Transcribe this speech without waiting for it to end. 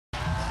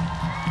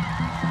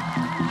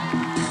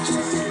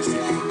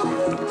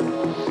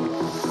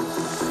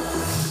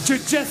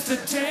You're just a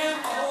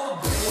damn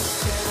old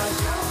bitch, and I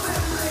don't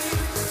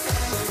believe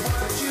any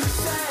word you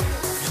say.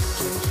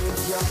 You can give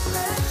your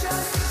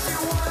pleasure if you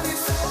want,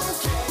 it's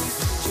okay.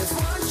 Just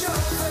want your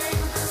thing,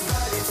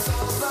 but it's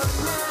over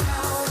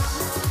now.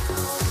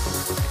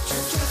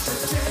 You're just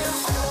a damn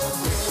old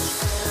bitch,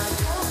 and I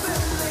don't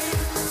believe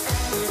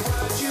any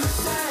word you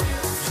say.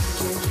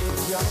 You can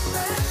give your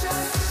pleasure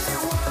if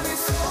you want,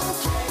 it's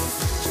okay.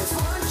 Just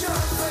want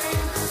your thing,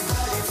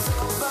 but it's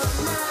over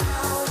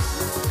now.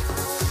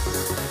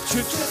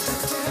 You're just a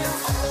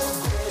damn old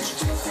bitch.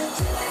 Just a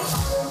damn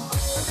old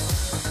bitch.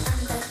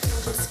 I'm that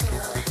dangerous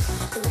girl,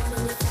 the one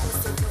in your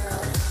fantasy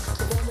world,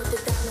 the one with the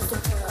diamonds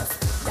and pearls,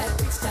 that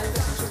bitch that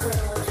rock your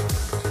world.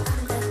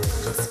 I'm that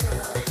dangerous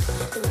girl,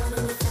 the one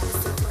in your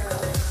fantasy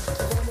world,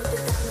 the one with the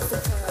diamonds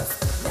and pearls,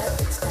 that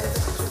bitch that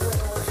rock your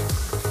world.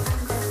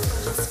 I'm that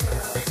dangerous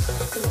girl,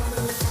 the one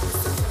in your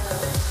fantasy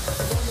world,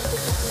 the one with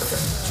the diamonds and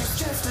pearls. You're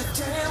just a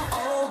damn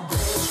old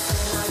bitch,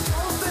 and I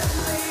don't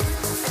believe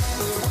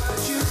any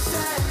word you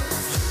say.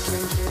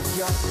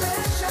 Your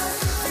pleasure,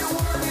 if you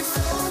want, it's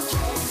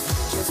okay.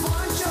 Just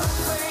want your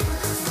thing,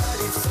 but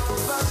it's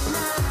over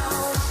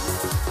now.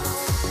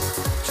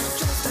 You're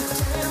just a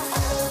damn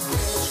old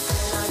bitch,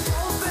 and I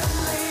don't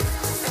believe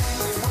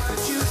any word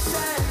you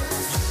say.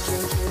 You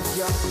can give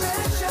your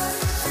pleasure,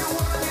 if you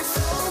want, it's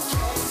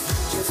okay.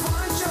 Just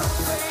want your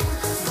thing,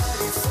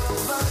 but it's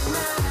over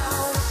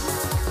now.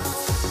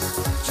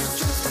 You're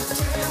just a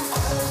damn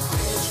old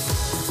bitch.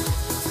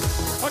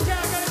 Okay,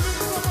 I gotta do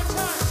this one more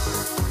time.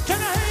 Can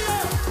I hear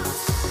you?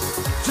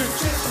 You're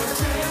just a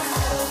damn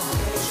old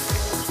bitch.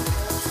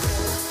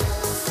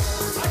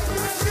 I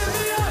can't feel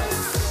the earth.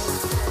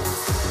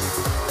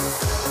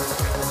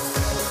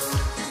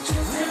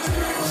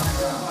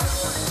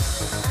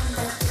 I'm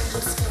that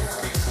dangerous girl,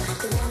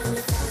 the one in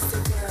your fantasy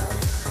world,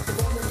 the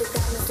one with the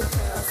diamonds and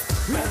pearls,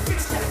 that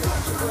bitch that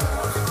rock the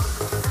world.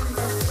 I'm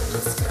that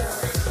dangerous girl,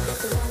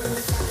 the one in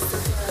your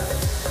fantasy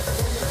world, the one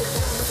with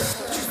the diamonds and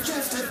pearls. You're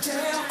just a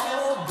damn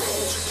old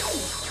bitch.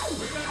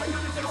 We're gonna do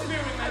this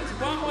experiment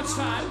one more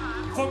time.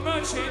 For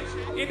merchant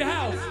in the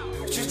house.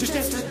 You're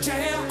just a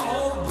damn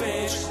old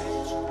bitch.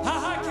 How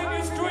high can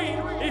you scream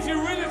if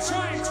you're really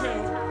trying to?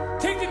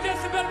 Take the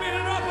decibel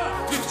meter upper.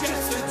 You're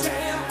just a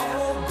damn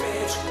old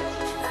bitch.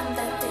 I'm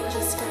that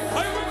dangerous girl.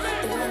 Are you with me?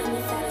 The one in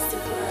your fantasy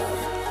world.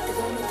 The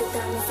one with the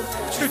diamonds and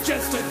pearls. You're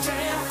just a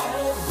damn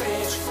old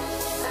bitch.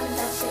 I'm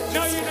that dangerous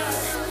no, you're not.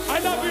 I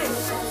love you.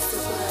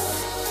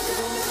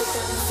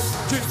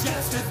 You're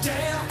just a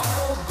damn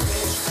old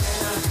bitch. And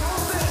I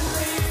don't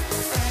believe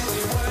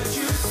any word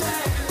you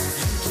say.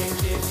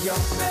 Your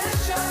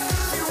pleasure,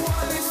 if you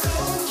want, it's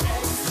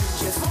okay.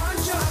 Just want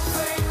your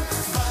thing,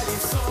 but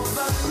it's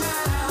over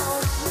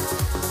now.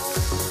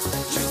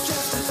 You're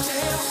just a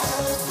damn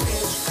old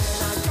bitch,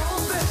 and I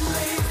don't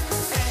believe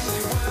any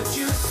word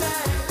you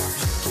say.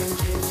 You can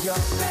give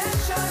your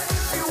pleasure,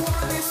 if you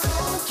want, it's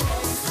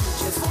okay.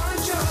 Just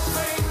want your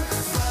thing,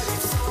 but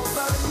it's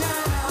over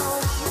now.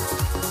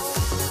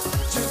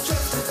 You're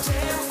just a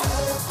damn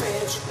old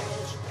bitch.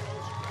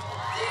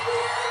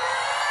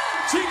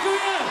 Chico,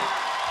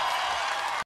 yeah.